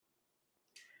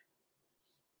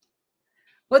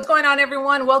What's going on,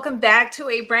 everyone? Welcome back to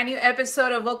a brand new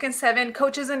episode of Vulcan 7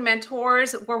 Coaches and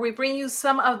Mentors, where we bring you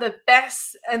some of the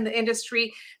best in the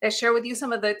industry that share with you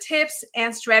some of the tips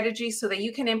and strategies so that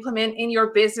you can implement in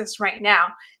your business right now.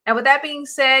 Now, with that being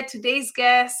said, today's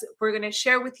guest, we're going to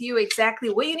share with you exactly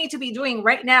what you need to be doing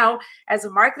right now as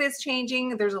the market is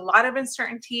changing. There's a lot of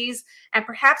uncertainties, and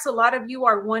perhaps a lot of you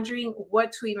are wondering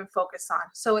what to even focus on.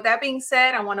 So with that being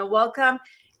said, I want to welcome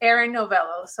Aaron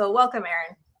Novello. So welcome,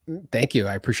 Aaron. Thank you.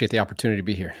 I appreciate the opportunity to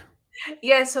be here.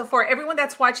 Yeah, so for everyone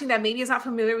that's watching that maybe is not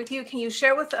familiar with you, can you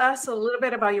share with us a little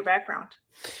bit about your background?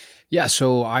 Yeah,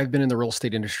 so I've been in the real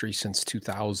estate industry since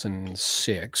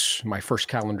 2006. My first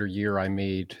calendar year, I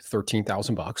made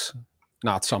 $13,000.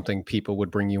 Not something people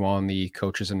would bring you on the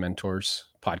Coaches and Mentors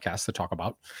podcast to talk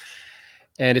about.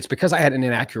 And it's because I had an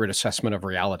inaccurate assessment of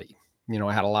reality.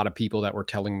 I had a lot of people that were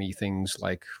telling me things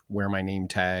like wear my name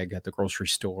tag at the grocery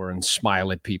store and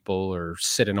smile at people or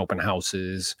sit in open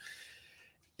houses.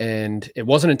 And it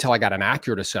wasn't until I got an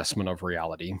accurate assessment of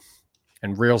reality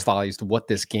and realized what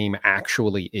this game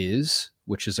actually is,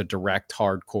 which is a direct,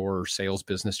 hardcore sales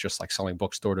business, just like selling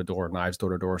books door to door, knives door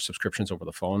to door, subscriptions over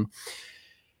the phone.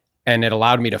 And it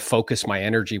allowed me to focus my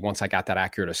energy once I got that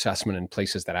accurate assessment in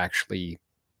places that actually,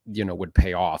 would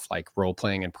pay off, like role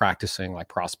playing and practicing, like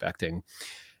prospecting.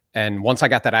 And once I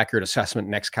got that accurate assessment,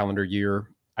 next calendar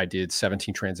year, I did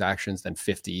 17 transactions, then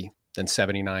 50, then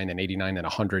 79, then 89, then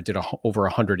 100, did over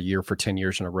 100 a year for 10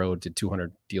 years in a row, did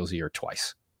 200 deals a year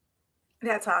twice.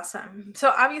 That's awesome.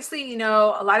 So obviously, a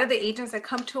lot of the agents that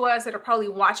come to us that are probably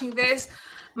watching this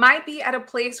might be at a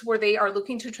place where they are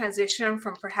looking to transition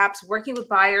from perhaps working with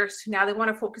buyers to now they want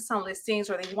to focus on listings,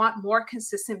 or they want more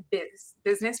consistent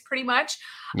business pretty much.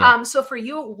 Yeah. So for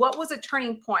you, what was a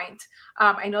turning point?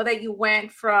 I know that you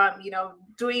went from,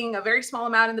 doing a very small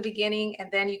amount in the beginning,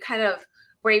 and then you kind of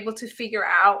were able to figure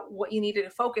out what you needed to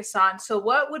focus on. So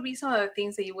what would be some of the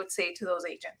things that you would say to those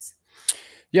agents?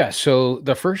 Yeah. So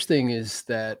the first thing is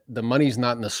that the money's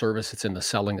not in the service, it's in the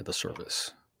selling of the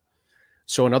service.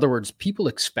 So in other words, people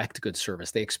expect good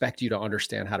service. They expect you to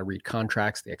understand how to read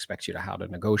contracts. They expect you to how to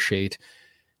negotiate.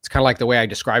 It's kind of like the way I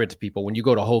describe it to people. When you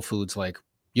go to Whole Foods, like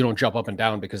you don't jump up and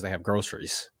down because they have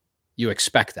groceries. You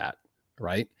expect that,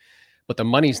 right? But the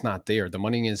money's not there. The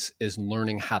money is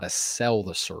learning how to sell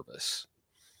the service.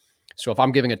 So if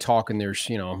I'm giving a talk and there's,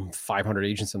 500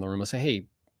 agents in the room, I say, hey,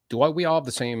 we all have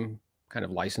the same kind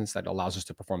of license that allows us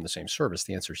to perform the same service?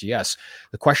 The answer is yes.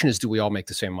 The question is, do we all make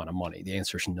the same amount of money? The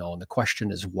answer is no. And the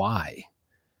question is why?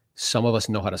 Some of us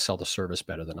know how to sell the service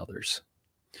better than others.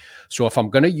 So if I'm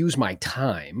going to use my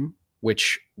time,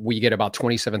 which we get about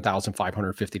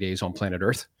 27,550 days on planet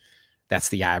Earth, that's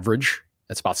the average.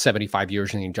 That's about 75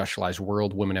 years in the industrialized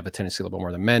world. Women have a tendency a little bit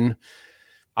more than men.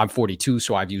 I'm 42,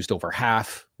 so I've used over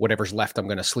half. Whatever's left, I'm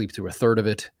going to sleep through a third of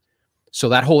it. So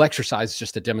that whole exercise is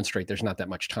just to demonstrate there's not that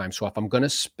much time. So if I'm going to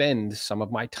spend some of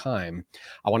my time,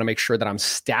 I want to make sure that I'm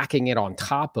stacking it on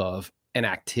top of an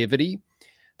activity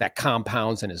that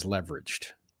compounds and is leveraged,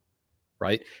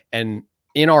 right? And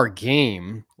in our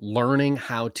game, learning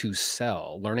how to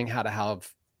sell, learning how to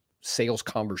have sales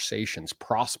conversations,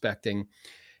 prospecting,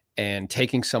 and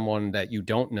taking someone that you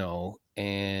don't know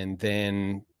and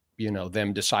then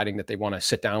them deciding that they want to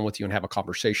sit down with you and have a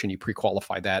conversation, you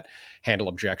pre-qualify that, handle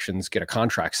objections, get a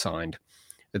contract signed.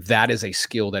 That is a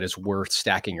skill that is worth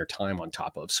stacking your time on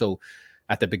top of. So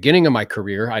at the beginning of my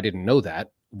career, I didn't know that.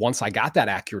 Once I got that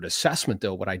accurate assessment,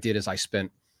 though, what I did is I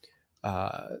spent,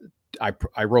 I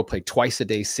role played twice a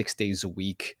day, 6 days a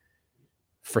week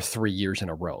for 3 years in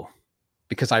a row,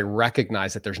 because I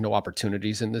recognize that there's no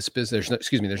opportunities in this business.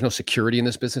 There's no security in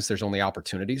this business. There's only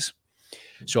opportunities.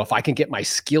 So if I can get my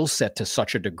skill set to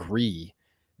such a degree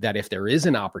that if there is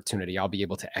an opportunity, I'll be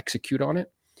able to execute on it,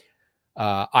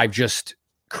 I've just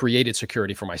created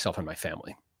security for myself and my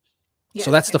family. Yes.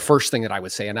 So that's the first thing that I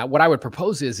would say. And what I would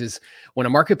propose is when a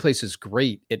marketplace is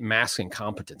great, it masks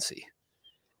incompetency.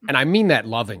 And I mean that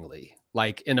lovingly.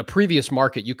 Like in a previous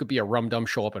market, you could be a rum-dum,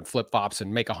 show up in flip-flops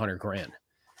and make $100,000.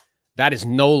 That is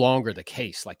no longer the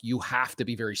case. Like you have to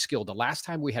be very skilled. The last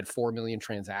time we had 4 million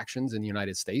transactions in the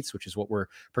United States, which is what we're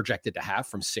projected to have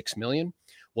from 6 million,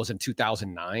 was in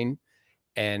 2009.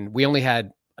 And we only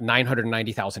had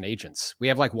 990,000 agents. We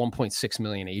have like 1.6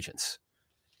 million agents.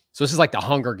 So this is like the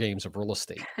Hunger Games of real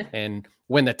estate. And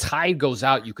when the tide goes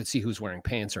out, you could see who's wearing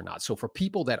pants or not. So for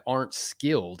people that aren't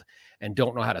skilled and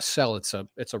don't know how to sell, it's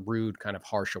a rude, kind of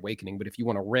harsh awakening. But if you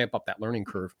want to ramp up that learning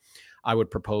curve, I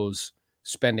would propose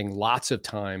spending lots of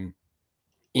time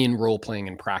in role playing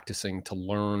and practicing to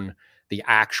learn the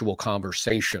actual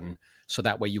conversation, so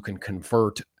that way you can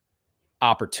convert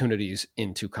opportunities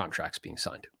into contracts being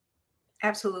signed.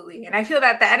 Absolutely. And I feel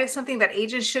that that is something that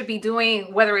agents should be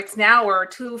doing, whether it's now or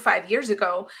 2, 5 years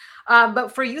ago. But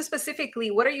for you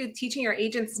specifically, what are you teaching your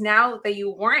agents now that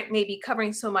you weren't maybe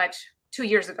covering so much 2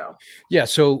 years ago? Yeah.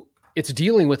 So it's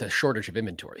dealing with a shortage of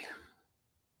inventory.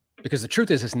 Because the truth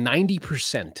is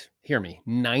 90%, hear me,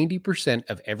 90%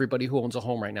 of everybody who owns a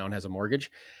home right now and has a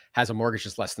mortgage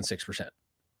that's less than 6%.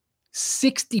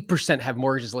 60% have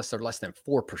mortgages less than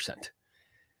 4%.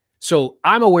 So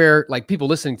I'm aware, like people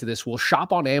listening to this will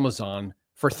shop on Amazon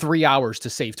for 3 hours to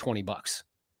save $20.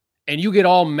 And you get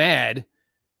all mad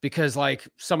because like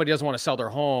somebody doesn't want to sell their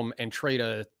home and trade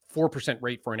a 4%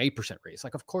 rate for an 8% rate. It's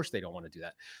like, of course they don't want to do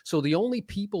that. So the only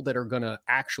people that are going to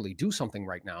actually do something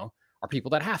right now are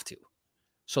people that have to.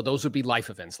 So those would be life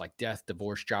events like death,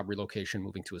 divorce, job relocation,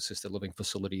 moving to assisted living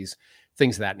facilities,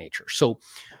 things of that nature. So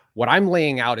what I'm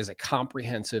laying out is a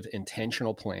comprehensive,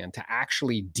 intentional plan to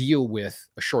actually deal with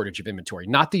a shortage of inventory,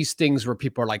 not these things where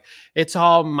people are like, it's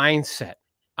all mindset.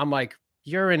 I'm like,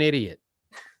 you're an idiot.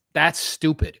 That's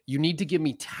stupid. You need to give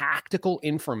me tactical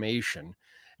information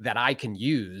that I can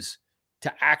use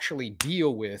to actually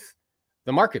deal with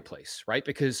the marketplace, right?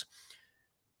 Because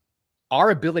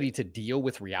our ability to deal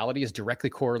with reality is directly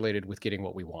correlated with getting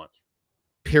what we want,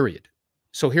 period.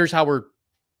 So here's how we're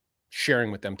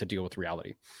sharing with them to deal with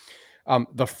reality.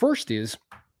 The first is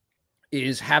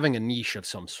having a niche of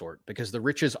some sort, because the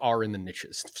riches are in the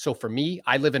niches. So for me,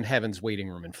 I live in Heaven's Waiting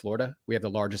Room in Florida. We have the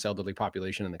largest elderly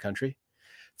population in the country.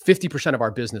 50% of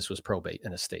our business was probate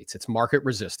and estates. It's market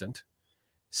resistant.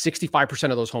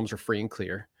 65% of those homes are free and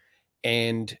clear.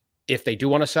 And if they do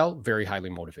want to sell, very highly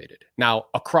motivated. Now,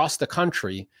 across the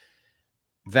country,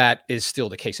 that is still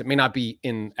the case. It may not be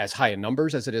in as high in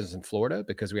numbers as it is in Florida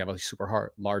because we have a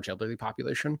super large elderly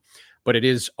population, but it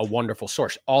is a wonderful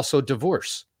source. Also,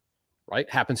 divorce, right?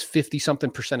 Happens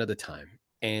 50-something% of the time.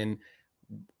 And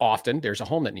often there's a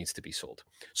home that needs to be sold.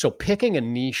 So picking a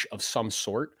niche of some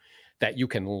sort that you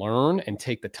can learn and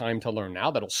take the time to learn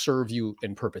now that'll serve you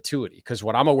in perpetuity. Because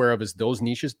what I'm aware of is those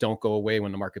niches don't go away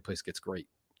when the marketplace gets great.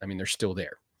 I mean, they're still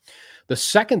there. The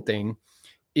second thing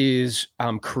is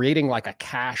creating like a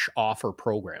cash offer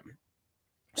program.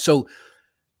 So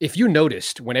if you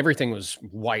noticed when everything was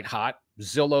white hot,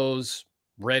 Zillow's,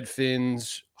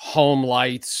 Redfin's, Home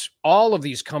Lights, all of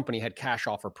these companies had cash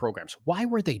offer programs. Why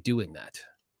were they doing that?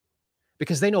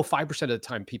 Because they know 5% of the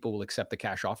time people will accept the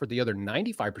cash offer. The other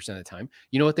 95% of the time,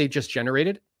 you know what they just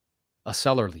generated? A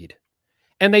seller lead.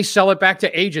 And they sell it back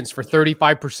to agents for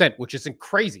 35%, which isn't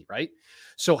crazy, right?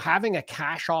 So having a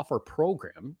cash offer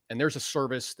program, and there's a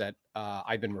service that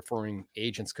I've been referring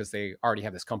agents because they already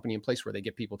have this company in place where they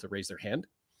get people to raise their hand.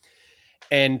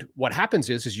 And what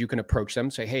happens is you can approach them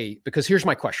and say, hey, because here's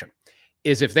my question,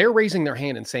 is if they're raising their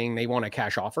hand and saying they want a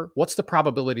cash offer, what's the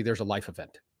probability there's a life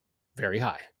event? Very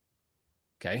high.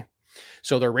 Okay.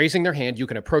 So they're raising their hand. You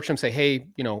can approach them, say, hey,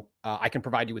 I can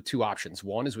provide you with two options.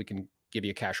 One is we can give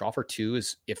you a cash offer. Two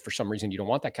is if for some reason you don't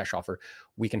want that cash offer,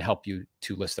 we can help you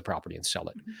to list the property and sell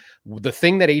it. Mm-hmm. The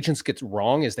thing that agents get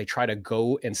wrong is they try to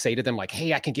go and say to them like,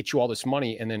 hey, I can get you all this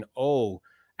money. And then,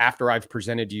 after I've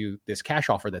presented you this cash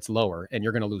offer that's lower, and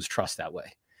you're going to lose trust that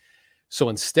way. So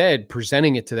instead,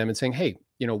 presenting it to them and saying, hey,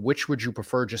 which would you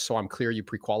prefer? Just so I'm clear, you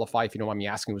pre-qualify. If you don't mind me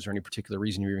asking, was there any particular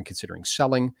reason you're even considering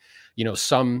selling?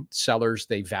 Some sellers,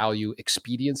 they value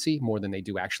expediency more than they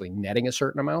do actually netting a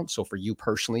certain amount. So for you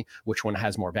personally, which one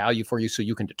has more value for you so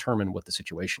you can determine what the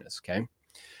situation is, okay?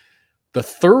 The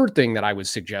third thing that I would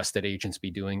suggest that agents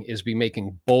be doing is be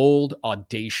making bold,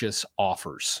 audacious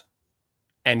offers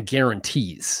and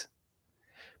guarantees.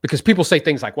 Because people say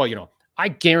things like, well, I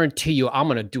guarantee you I'm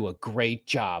going to do a great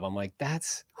job. I'm like,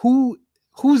 that's who's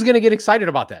going to get excited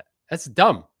about that? That's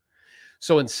dumb.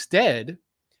 So instead,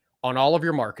 on all of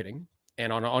your marketing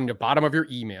and on the bottom of your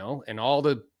email and all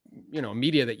the,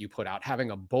 media that you put out,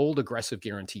 having a bold, aggressive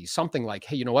guarantee, something like,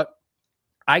 hey, you know what?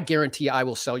 I guarantee I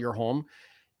will sell your home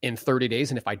in 30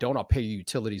 days. And if I don't, I'll pay you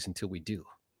utilities until we do.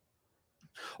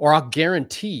 Or I'll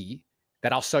guarantee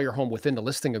that I'll sell your home within the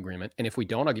listing agreement. And if we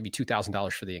don't, I'll give you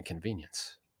 $2,000 for the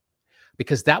inconvenience.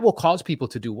 Because that will cause people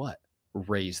to do what?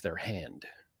 Raise their hand.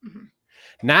 Mm-hmm.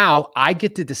 Now I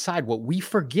get to decide. What we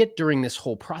forget during this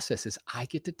whole process is I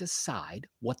get to decide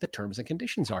what the terms and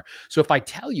conditions are. So if I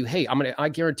tell you, hey, I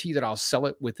guarantee that I'll sell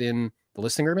it within the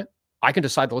listing agreement, I can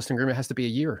decide the listing agreement has to be a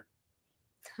year.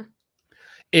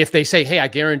 If they say, hey, I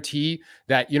guarantee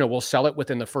that, we'll sell it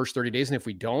within the first 30 days. And if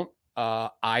we don't,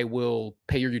 I will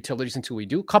pay your utilities until we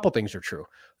do. A couple things are true.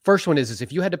 First one is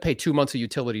if you had to pay 2 months of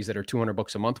utilities that are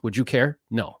 $200 a month, would you care?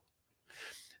 No.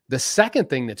 The second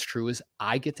thing that's true is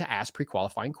I get to ask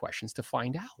pre-qualifying questions to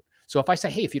find out. So if I say,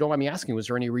 hey, if you don't mind me asking, was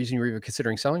there any reason you were even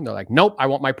considering selling? They're like, nope, I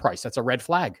want my price. That's a red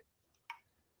flag.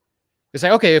 They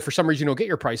say, okay, if for some reason you don't get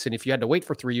your price, and if you had to wait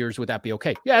for 3 years, would that be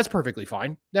okay? Yeah, that's perfectly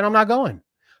fine. Then I'm not going.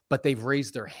 But they've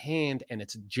raised their hand and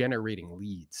it's generating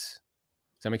leads.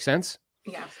 Does that make sense?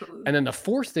 Yeah, absolutely. And then the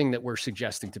fourth thing that we're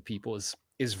suggesting to people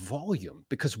is volume,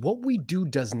 because what we do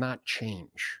does not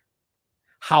change.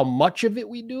 How much of it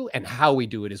we do and how we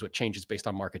do it is what changes based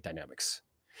on market dynamics.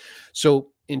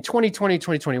 So in 2020,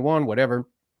 2021, whatever,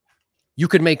 you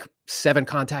could make 7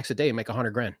 contacts a day and make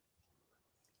 100 grand.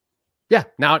 Yeah,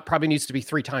 now it probably needs to be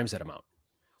 3 times that amount.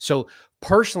 So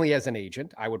personally, as an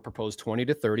agent, I would propose 20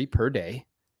 to 30 per day,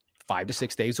 5 to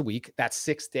 6 days a week. That's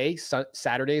 6 days,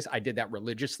 Saturdays. I did that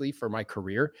religiously for my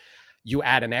career. You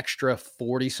add an extra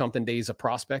 40 something days of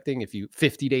prospecting,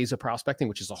 50 days of prospecting,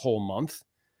 which is a whole month,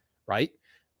 right?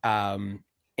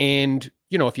 And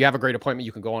if you have a great appointment,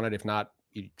 you can go on it. If not,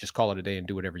 you just call it a day and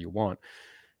do whatever you want.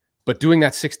 But doing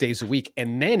that 6 days a week,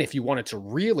 and then if you wanted to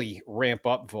really ramp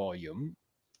up volume,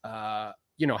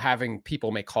 having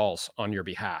people make calls on your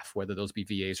behalf, whether those be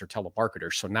VAs or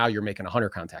telemarketers. So now you're making 100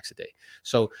 contacts a day.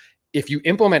 So if you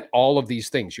implement all of these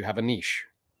things, you have a niche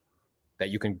that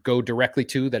you can go directly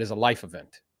to that is a life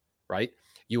event, right?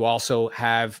 You also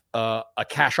have a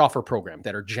cash offer program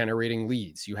that are generating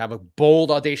leads. You have a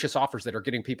bold, audacious offers that are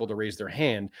getting people to raise their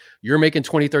hand. You're making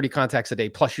 20, 30 contacts a day,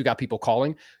 plus you got people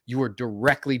calling. You are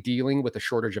directly dealing with a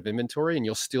shortage of inventory, and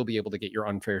you'll still be able to get your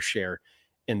unfair share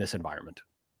in this environment.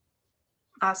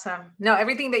 Awesome. No,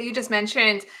 everything that you just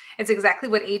mentioned is exactly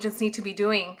what agents need to be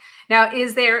doing. Now,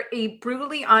 is there a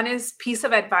brutally honest piece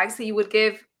of advice that you would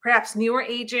give perhaps newer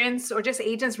agents or just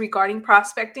agents regarding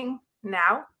prospecting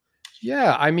now?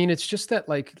 Yeah, I mean, it's just that,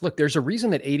 look, there's a reason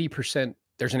that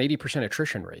there's an 80%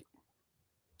 attrition rate.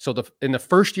 So in the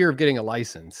first year of getting a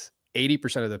license,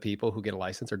 80% of the people who get a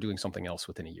license are doing something else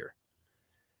within a year.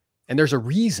 And there's a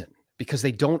reason, because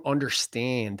they don't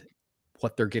understand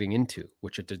what they're getting into,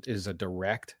 which is a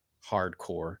direct,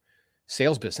 hardcore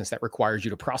sales business that requires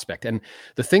you to prospect. And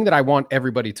the thing that I want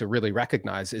everybody to really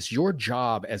recognize is your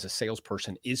job as a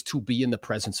salesperson is to be in the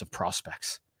presence of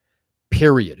prospects.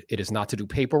 Period. It is not to do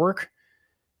paperwork.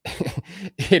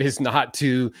 It is not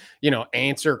to,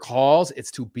 answer calls.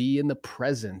 It's to be in the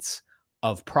presence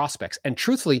of prospects. And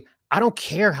truthfully, I don't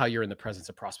care how you're in the presence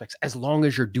of prospects as long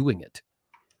as you're doing it,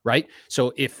 right?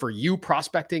 So if for you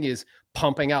prospecting is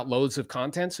pumping out loads of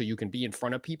content so you can be in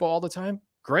front of people all the time,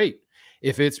 great.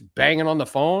 If it's banging on the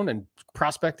phone and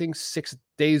prospecting 6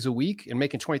 days a week and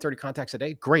making 20, 30 contacts a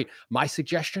day, great. My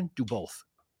suggestion, do both.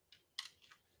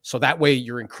 So that way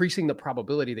you're increasing the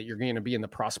probability that you're going to be in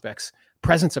the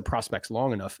presence of prospects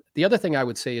long enough. The other thing I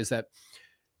would say is that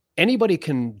anybody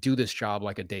can do this job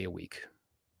like a day a week.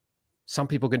 Some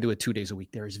people can do it 2 days a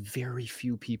week. There is very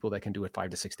few people that can do it 5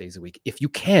 to 6 days a week. If you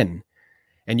can,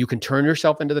 and you can turn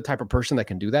yourself into the type of person that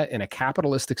can do that in a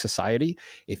capitalistic society,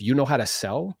 if you know how to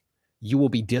sell, you will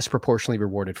be disproportionately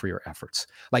rewarded for your efforts.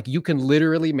 Like, you can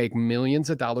literally make millions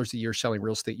of dollars a year selling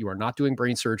real estate. You are not doing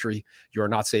brain surgery. You are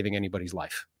not saving anybody's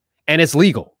life. And it's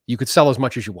legal. You could sell as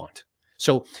much as you want.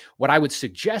 So what I would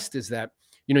suggest is that,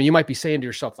 you might be saying to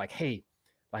yourself, hey,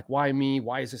 why me?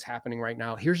 Why is this happening right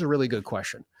now? Here's a really good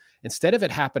question. Instead of it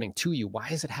happening to you, why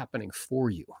is it happening for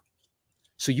you?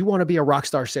 So you want to be a rock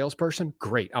star salesperson?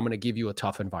 Great. I'm going to give you a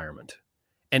tough environment.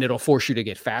 And it'll force you to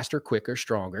get faster, quicker,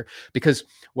 stronger. Because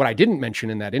what I didn't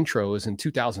mention in that intro is in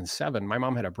 2007, my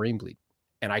mom had a brain bleed.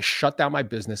 And I shut down my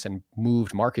business and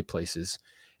moved marketplaces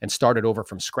and started over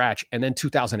from scratch. And then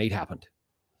 2008 happened,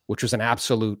 which was an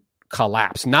absolute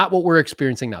collapse. Not what we're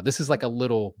experiencing now. This is like a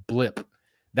little blip.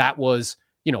 That was,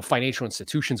 financial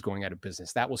institutions going out of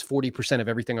business. That was 40% of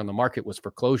everything on the market was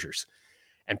foreclosures.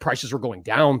 And prices were going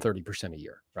down 30% a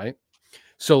year, right?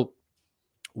 So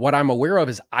what I'm aware of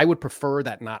is I would prefer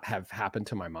that not have happened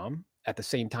to my mom. At the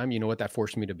same time, you know what that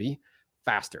forced me to be?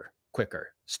 Faster, quicker,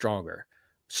 stronger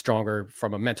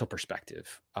from a mental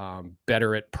perspective,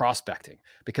 better at prospecting,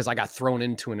 because I got thrown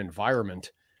into an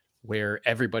environment where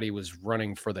everybody was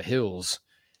running for the hills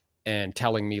and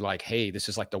telling me hey, this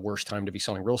is the worst time to be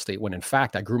selling real estate, when in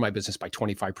fact, I grew my business by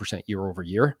 25% year over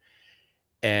year.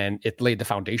 And it laid the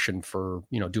foundation for,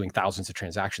 doing thousands of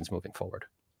transactions moving forward.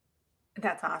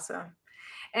 That's awesome.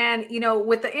 And,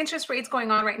 with the interest rates going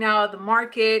on right now, the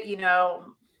market,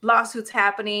 lawsuits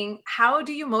happening, how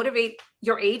do you motivate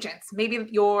your agents? Maybe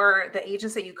the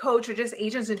agents that you coach, or just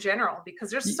agents in general,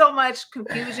 because there's so much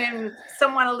confusion.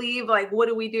 Some want to leave. What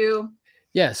do we do?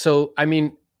 Yeah. So, I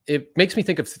mean, it makes me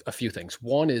think of a few things.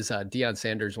 One is Deion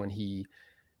Sanders, when he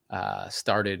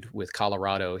started with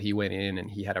Colorado, he went in and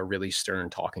he had a really stern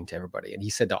talking to everybody. And he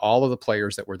said to all of the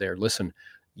players that were there, listen,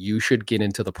 you should get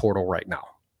into the portal right now.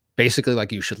 Basically,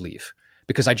 you should leave,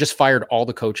 because I just fired all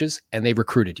the coaches and they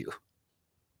recruited you.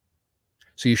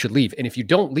 So you should leave. And if you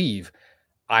don't leave,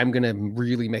 I'm going to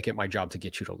really make it my job to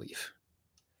get you to leave.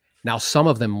 Now, some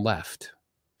of them left.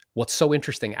 What's so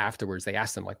interesting afterwards, they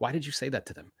asked him, like, why did you say that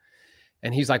to them?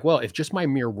 And he's like, well, if just my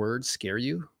mere words scare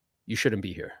you, you shouldn't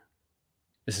be here.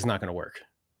 This is not going to work.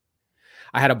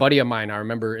 I had a buddy of mine, I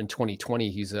remember in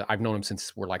 2020, I've known him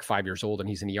since we're like 5 years old, and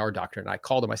he's an ER doctor. And I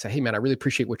called him. I said, hey, man, I really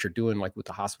appreciate what you're doing, like with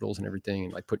the hospitals and everything,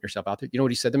 and like putting yourself out there. You know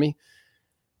what he said to me?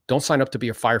 Don't sign up to be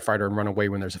a firefighter and run away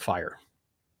when there's a fire.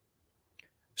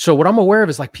 So what I'm aware of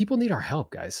is like people need our help,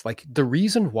 guys. Like the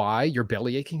reason why you're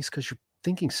belly aching is because you're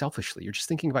thinking selfishly. You're just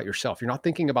thinking about yourself. You're not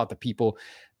thinking about the people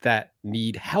that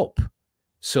need help.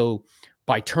 So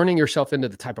by turning yourself into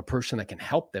the type of person that can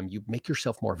help them, you make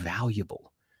yourself more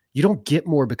valuable. You don't get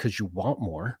more because you want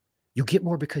more. You get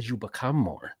more because you become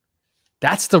more.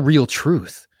 That's the real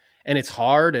truth. And it's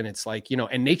hard. And it's like,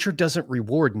 and nature doesn't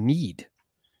reward need.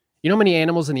 You know how many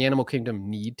animals in the animal kingdom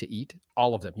need to eat?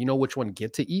 All of them. You know which one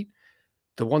get to eat?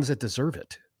 The ones that deserve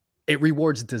it. It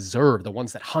rewards deserve, the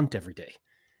ones that hunt every day.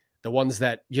 The ones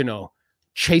that,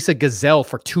 chase a gazelle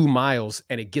for 2 miles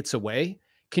and it gets away.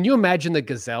 Can you imagine the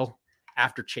gazelle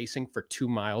after chasing for 2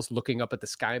 miles, looking up at the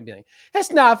sky and being like,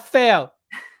 that's not fair.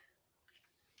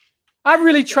 I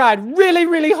really tried really,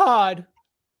 really hard.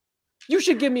 You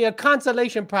should give me a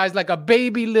consolation prize like a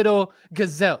baby little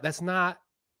gazelle. That's not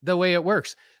the way it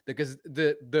works. Because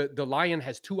the lion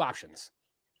has 2 options.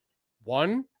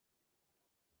 1,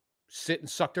 sit and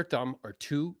suck their thumb, or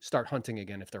 2, start hunting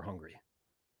again if they're hungry.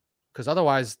 Because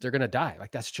otherwise they're going to die.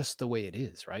 Like that's just the way it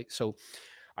is, right? So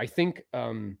I think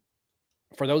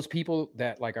for those people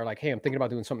that like are like, hey, I'm thinking about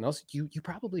doing something else, you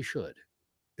probably should,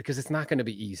 because it's not going to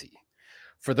be easy.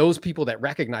 For those people that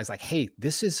recognize like, hey,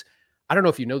 this is, I don't know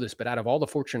if you know this, but out of all the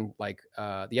Fortune, like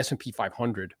the S&P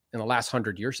 500 in the last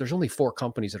 100 years, there's only 4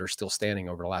 companies that are still standing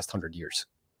over the last 100 years.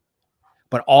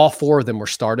 But all 4 of them were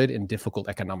started in difficult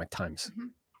economic times. Mm-hmm.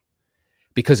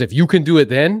 Because if you can do it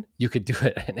then, you could do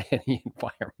it in any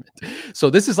environment. So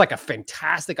this is like a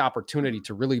fantastic opportunity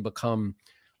to really become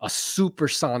a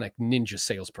supersonic ninja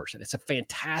salesperson. It's a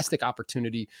fantastic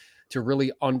opportunity to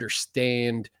really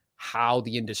understand how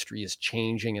the industry is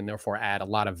changing and therefore add a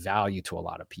lot of value to a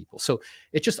lot of people. So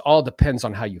it just all depends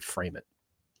on how you frame it.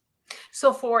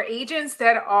 So for agents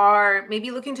that are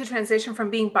maybe looking to transition from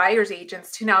being buyer's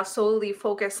agents to now solely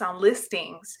focus on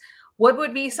listings, what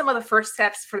would be some of the first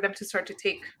steps for them to start to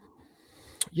take?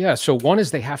 Yeah. So one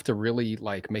is they have to really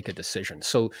like make a decision.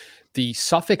 So the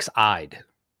suffix "-ide,"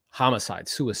 homicide,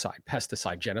 suicide,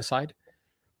 pesticide, genocide,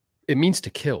 it means to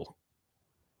kill.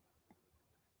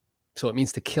 So it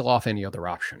means to kill off any other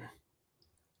option,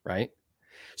 right?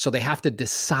 So they have to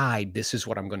decide, this is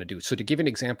what I'm going to do. So to give an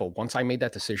example, once I made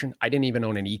that decision, I didn't even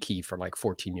own an e-key for like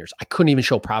 14 years. I couldn't even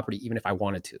show property, even if I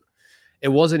wanted to. It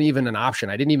wasn't even an option.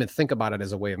 I didn't even think about it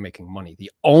as a way of making money.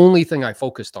 The only thing I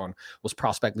focused on was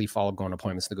prospect, lead, follow-up, go on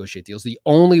appointments, negotiate deals. The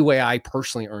only way I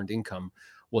personally earned income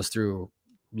was through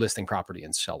listing property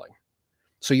and selling.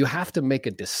 So you have to make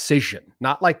a decision,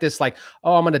 not like this, like,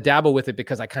 oh, I'm going to dabble with it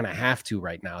because I kind of have to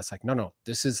right now. It's like, no,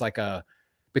 this is like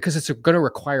because it's going to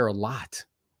require a lot.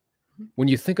 When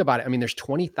you think about it, I mean, there's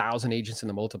 20,000 agents in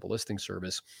the multiple listing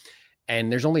service,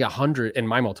 and there's only 100 in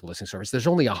my multiple listing service. There's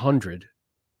only 100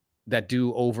 that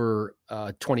do over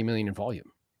 20 million in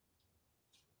volume.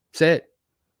 That's it.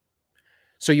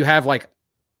 So you have like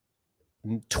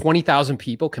 20,000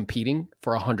 people competing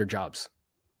for 100 jobs.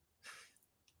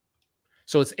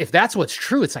 So if that's what's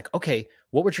true, it's like, okay,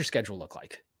 what would your schedule look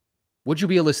like? Would you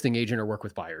be a listing agent or work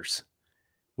with buyers?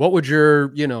 What would your,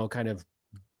 kind of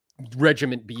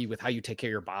regiment be with how you take care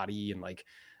of your body? And like,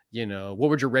 what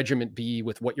would your regiment be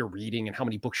with what you're reading and how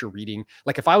many books you're reading?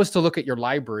 Like if I was to look at your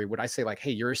library, would I say like,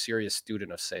 hey, you're a serious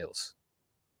student of sales?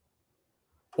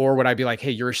 Or would I be like,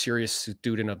 hey, you're a serious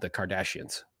student of the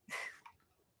Kardashians?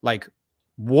 Like,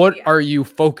 what are you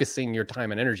focusing your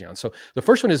time and energy on? So the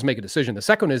first one is make a decision. The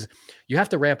second is you have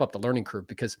to ramp up the learning curve,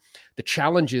 because the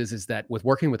challenge is that with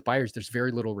working with buyers, there's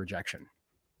very little rejection.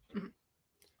 Mm-hmm.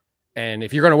 And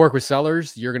if you're going to work with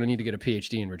sellers, you're going to need to get a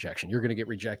PhD in rejection. You're going to get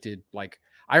rejected. Like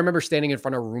I remember standing in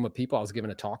front of a room of people. I was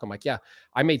giving a talk. I'm like, yeah,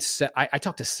 I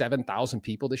talked to 7,000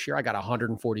 people this year. I got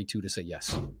 142 to say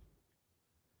yes.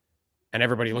 And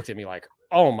everybody looked at me like,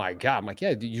 oh my God. I'm like,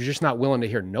 yeah, you're just not willing to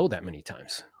hear no that many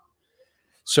times.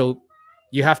 So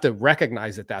you have to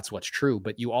recognize that that's what's true,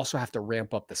 but you also have to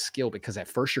ramp up the skill, because at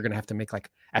first you're going to have to make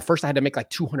at first I had to make like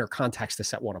 200 contacts to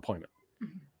set one appointment.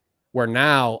 Mm-hmm. Where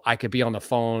now I could be on the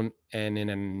phone and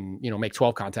make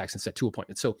 12 contacts and set 2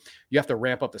 appointments. So you have to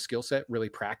ramp up the skill set, really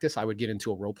practice. I would get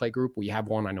into a role play group. We have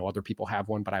one. I know other people have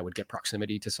one, but I would get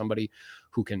proximity to somebody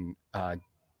who can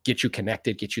get you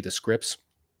connected, get you the scripts.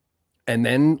 And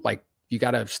then like You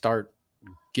got to start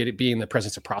be in the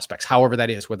presence of prospects, however that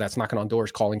is, whether that's knocking on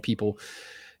doors, calling people.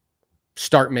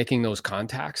 Start making those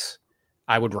contacts.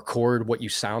 I would record what you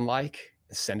sound like,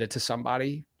 send it to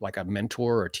somebody like a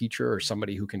mentor or a teacher or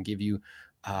somebody who can give you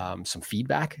some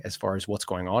feedback as far as what's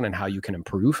going on and how you can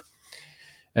improve.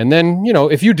 And then,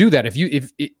 if you do that,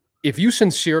 if you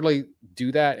sincerely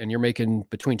do that and you're making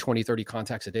between 20, 30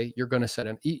 contacts a day, you're going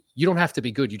to you don't have to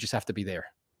be good. You just have to be there.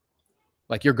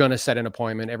 Like, you're going to set an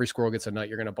appointment. Every squirrel gets a nut.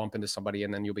 You're going to bump into somebody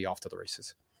and then you'll be off to the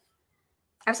races.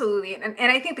 Absolutely. And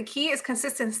I think the key is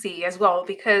consistency as well,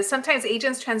 because sometimes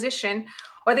agents transition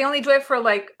or they only do it for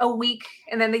like a week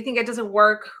and then they think it doesn't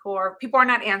work or people are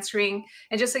not answering.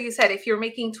 And just like you said, if you're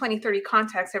making 20, 30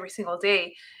 contacts every single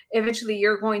day, eventually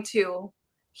you're going to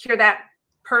hear that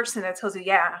person that tells you,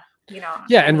 yeah.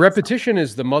 And repetition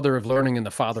is the mother of learning and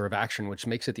the father of action, which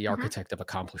makes it the architect of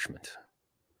accomplishment.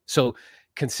 So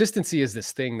consistency is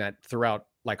this thing that throughout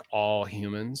like all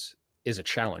humans is a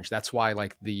challenge. That's why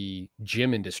like the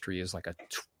gym industry is like a $1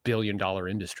 billion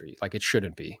industry. Like, it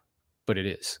shouldn't be, but it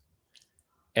is.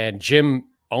 And gym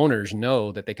owners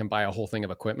know that they can buy a whole thing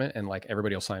of equipment and like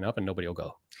everybody will sign up and nobody will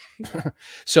go.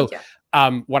 So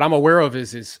what I'm aware of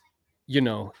is,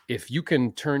 if you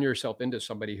can turn yourself into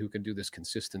somebody who can do this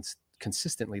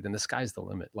consistently, then the sky's the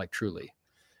limit. Like, truly,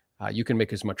 you can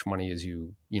make as much money as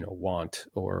you want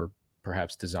or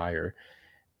perhaps desire.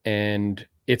 And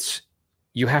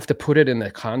you have to put it in the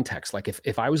context. Like,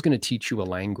 if I was going to teach you a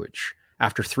language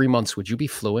after 3 months, would you be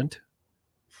fluent?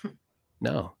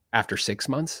 No. After 6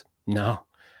 months? No.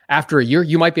 After a year,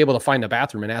 you might be able to find a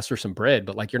bathroom and ask for some bread,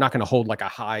 but like, you're not going to hold like a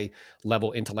high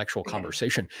level intellectual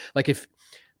conversation. Like, if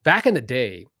back in the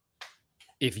day,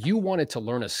 if you wanted to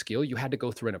learn a skill, you had to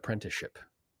go through an apprenticeship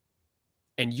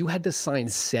and you had to sign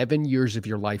 7 years of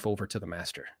your life over to the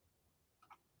master.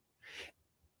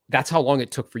 That's how long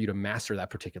it took for you to master that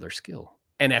particular skill.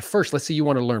 And at first, let's say you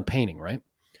want to learn painting, right?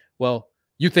 Well,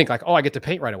 you think like, oh, I get to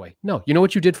paint right away. No, you know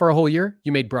what you did for a whole year?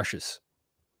 You made brushes.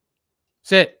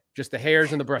 That's it. Just the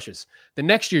hairs and the brushes. The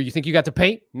next year, you think you got to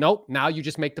paint? Nope. Now you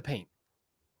just make the paint.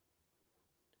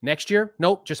 Next year,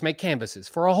 nope. Just make canvases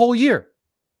for a whole year.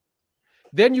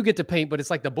 Then you get to paint, but it's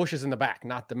like the bushes in the back,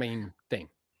 not the main thing.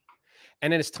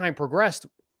 And then as time progressed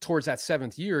towards that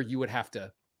 7th year, you would have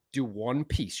to do one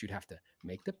piece. You'd have to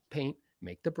make the paint,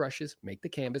 make the brushes, make the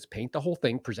canvas, paint the whole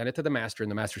thing, present it to the master.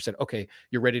 And the master said, okay,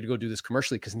 you're ready to go do this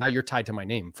commercially because now you're tied to my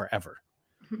name forever.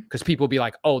 Because people will be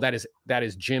like, oh, that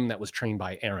is Jim that was trained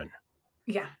by Aaron.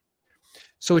 Yeah.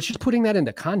 So it's just putting that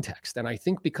into context. And I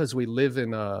think because we live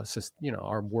in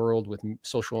our world with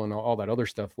social and all that other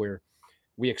stuff where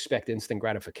we expect instant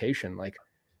gratification, like,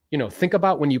 think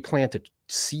about when you plant a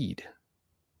seed.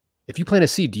 If you plant a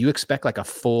seed, do you expect like a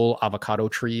full avocado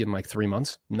tree in like 3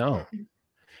 months? No.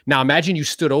 Now imagine you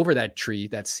stood over that tree,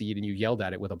 that seed, and you yelled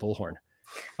at it with a bullhorn.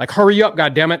 Like, hurry up,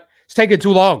 goddammit. It's taking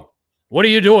too long. What are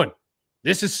you doing?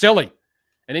 This is silly.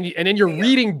 And then you're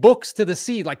reading books to the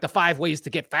seed, like the 5 ways to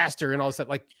get faster and all that.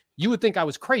 Like, you would think I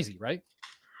was crazy, right?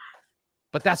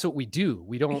 But that's what we do.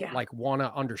 We don't like want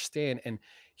to understand. And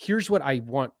here's what I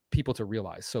want people to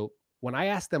realize. So when I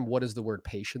ask them, what does the word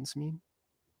patience mean?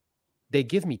 They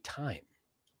give me time.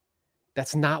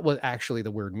 That's not what actually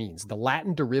the word means. The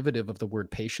Latin derivative of the word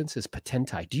patience is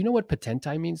patenti. Do you know what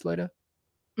patenti means, Loida?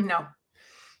 No.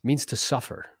 It means to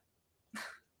suffer.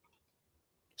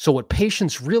 So what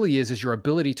patience really is your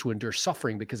ability to endure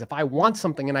suffering, because if I want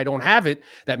something and I don't have it,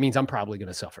 that means I'm probably going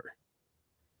to suffer.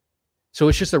 So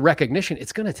it's just a recognition.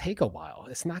 It's going to take a while.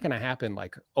 It's not going to happen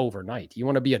like overnight. You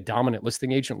want to be a dominant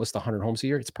listing agent, list 100 homes a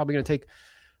year. It's probably going to take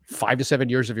 5 to 7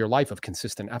 years of your life of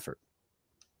consistent effort.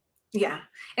 Yeah.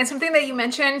 And something that you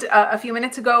mentioned a few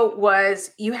minutes ago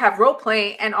was you have role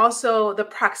play and also the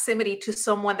proximity to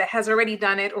someone that has already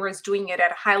done it or is doing it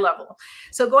at a high level.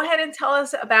 So go ahead and tell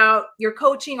us about your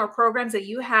coaching or programs that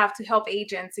you have to help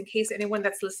agents in case anyone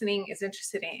that's listening is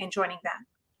interested in joining that.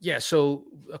 Yeah. So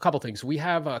a couple things. We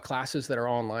have classes that are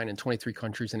online in 23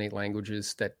 countries and 8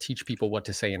 languages that teach people what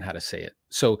to say and how to say it.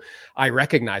 So I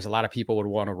recognize a lot of people would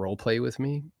want to role play with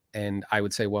me. And I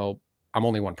would say, well, I'm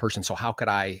only one person. So how could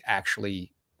I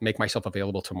actually make myself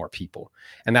available to more people?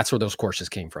 And that's where those courses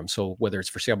came from. So whether it's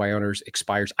for sale by owners,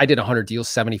 expires, I did 100 deals,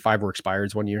 75 were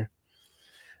expireds 1 year.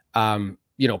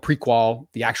 Pre-qual,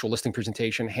 the actual listing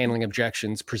presentation, handling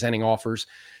objections, presenting offers.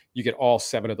 You get all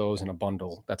 7 of those in a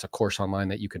bundle. That's a course online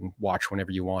that you can watch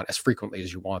whenever you want, as frequently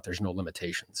as you want. There's no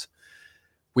limitations.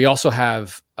 We also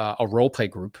have a role play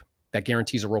group that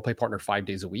guarantees a role play partner 5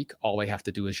 days a week. All they have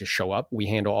to do is just show up. We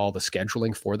handle all the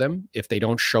scheduling for them. If they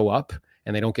don't show up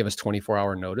and they don't give us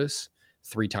 24-hour notice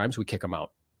 3 times, we kick them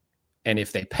out. And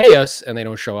if they pay us and they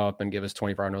don't show up and give us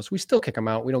 24-hour notice, we still kick them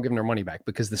out. We don't give them their money back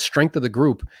because the strength of the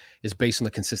group is based on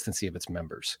the consistency of its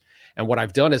members. And what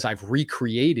I've done is I've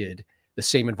recreated the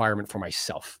same environment for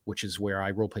myself, which is where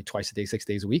I role play twice a day, 6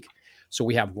 days a week. So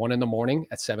we have one in the morning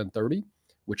at 7:30,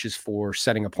 which is for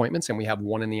setting appointments. And we have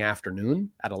one in the afternoon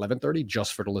at 11:30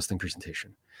 just for the listing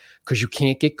presentation. Because you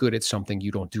can't get good at something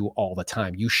you don't do all the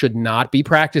time. You should not be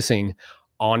practicing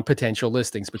on potential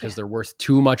listings because they're worth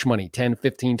too much money, 10,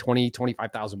 15, 20,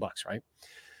 25,000 bucks, right?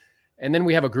 And then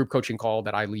we have a group coaching call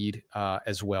that I lead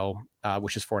as well,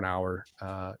 which is for an hour,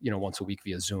 once a week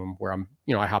via Zoom, where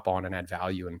I hop on and add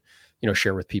value and,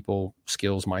 share with people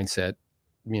skills, mindset,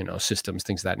 systems,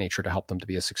 things of that nature to help them to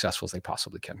be as successful as they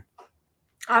possibly can.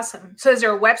 Awesome. So is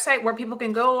there a website where people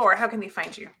can go, or how can they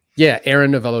find you? Yeah,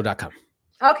 AaronNovello.com.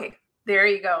 Okay. There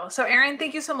you go. So Aaron,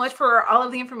 thank you so much for all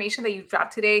of the information that you've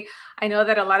dropped today. I know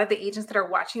that a lot of the agents that are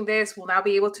watching this will now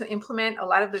be able to implement a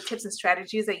lot of the tips and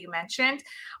strategies that you mentioned.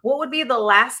 What would be the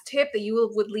last tip that you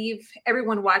would leave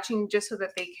everyone watching just so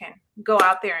that they can go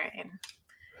out there and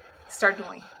start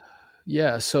doing?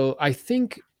 Yeah. So I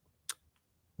think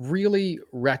really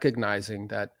recognizing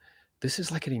that this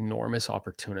is like an enormous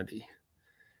opportunity.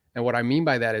 And what I mean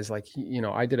by that is I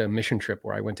did a mission trip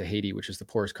where I went to Haiti, which is the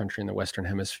poorest country in the Western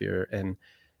Hemisphere. And,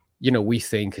 we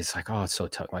think it's like, oh, it's so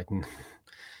tough. Like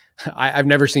I've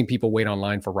never seen people wait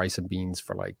online for rice and beans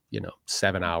for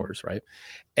 7 hours. Right.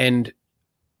 And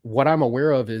what I'm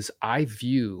aware of is I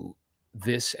view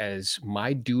this as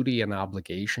my duty and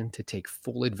obligation to take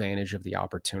full advantage of the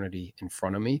opportunity in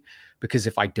front of me, because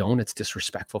if I don't, it's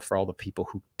disrespectful for all the people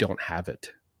who don't have it.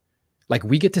 Like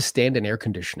we get to stand in air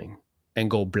conditioning and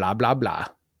go blah, blah, blah,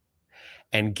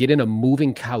 and get in a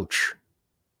moving couch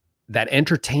that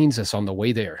entertains us on the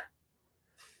way there.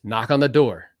 Knock on the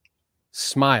door,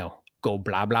 smile, go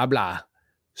blah, blah, blah,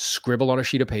 scribble on a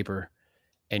sheet of paper,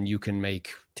 and you can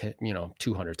make,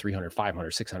 200, 300,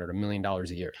 500, 600, $1 million a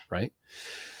year, right?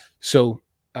 So,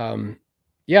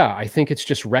 I think it's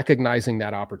just recognizing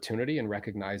that opportunity and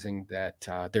recognizing that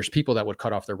there's people that would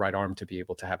cut off their right arm to be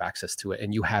able to have access to it,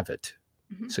 and you have it.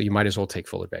 Mm-hmm. So you might as well take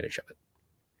full advantage of it.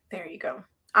 There you go.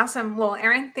 Awesome. Well,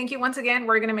 Aaron, thank you once again.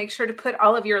 We're going to make sure to put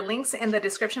all of your links in the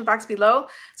description box below.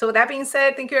 So with that being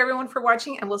said, thank you everyone for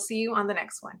watching, and we'll see you on the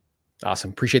next one.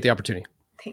 Awesome. Appreciate the opportunity.